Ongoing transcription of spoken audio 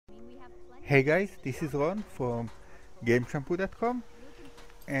Hey guys, this is Ron from GameShampoo.com,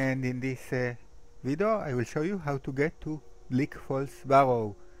 and in this video I will show you how to get to Bleak Falls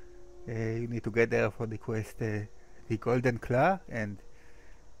Barrow. You need to get there for the quest the Golden Claw and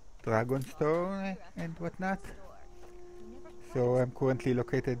Dragonstone and whatnot. So I'm currently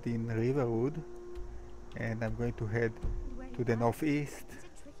located in Riverwood, and I'm going to head to the northeast.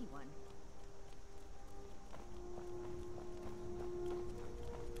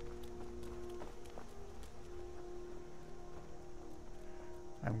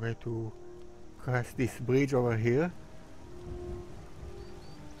 I'm going to cross this bridge over here.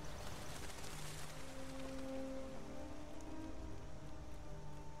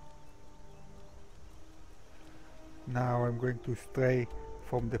 Now I'm going to stray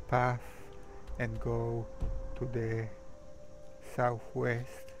from the path and go to the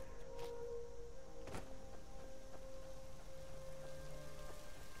southwest.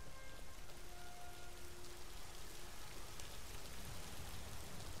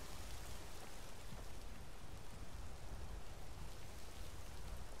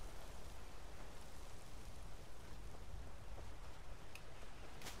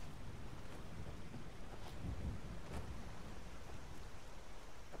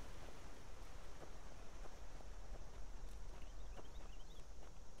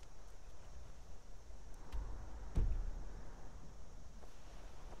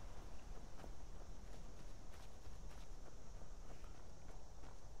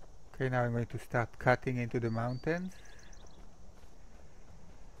 Okay, now I'm going to start cutting into the mountains.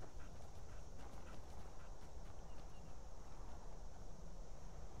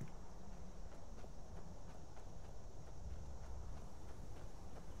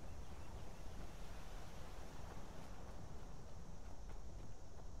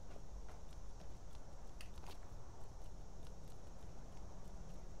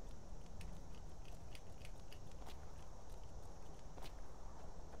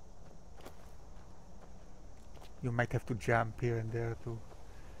 You might have to jump here and there to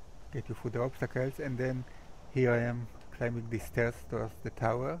get you through the obstacles, and then here I am climbing the stairs towards the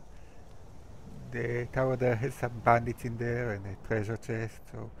tower. The tower there has some bandits in there and a treasure chest,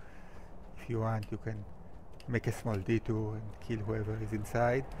 so if you want you can make a small detour and kill whoever is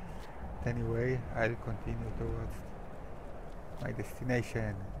inside. Anyway, I'll continue towards my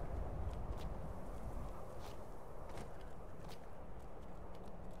destination.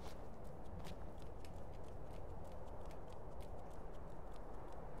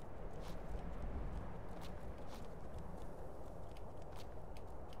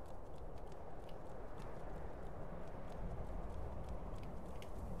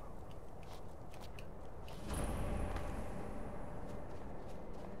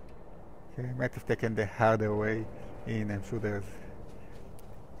 Okay, I might have taken the harder way in. I'm sure there's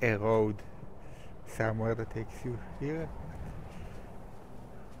a road somewhere that takes you here.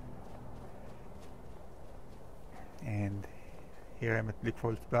 And here I'm at Bleak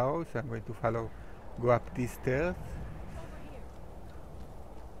Falls Barrow, so I'm going to go up these stairs.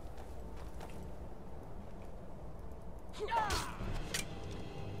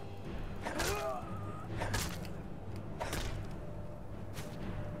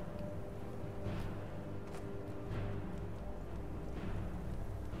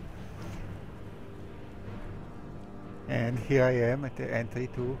 And here I am at the entry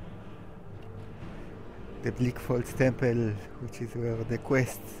to the Bleak Falls Temple, which is where the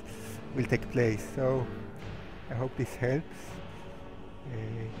quests will take place. So I hope this helps.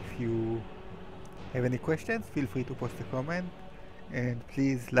 If you have any questions, feel free to post a comment, and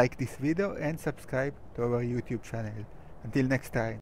please like this video and subscribe to our YouTube channel. Until next time.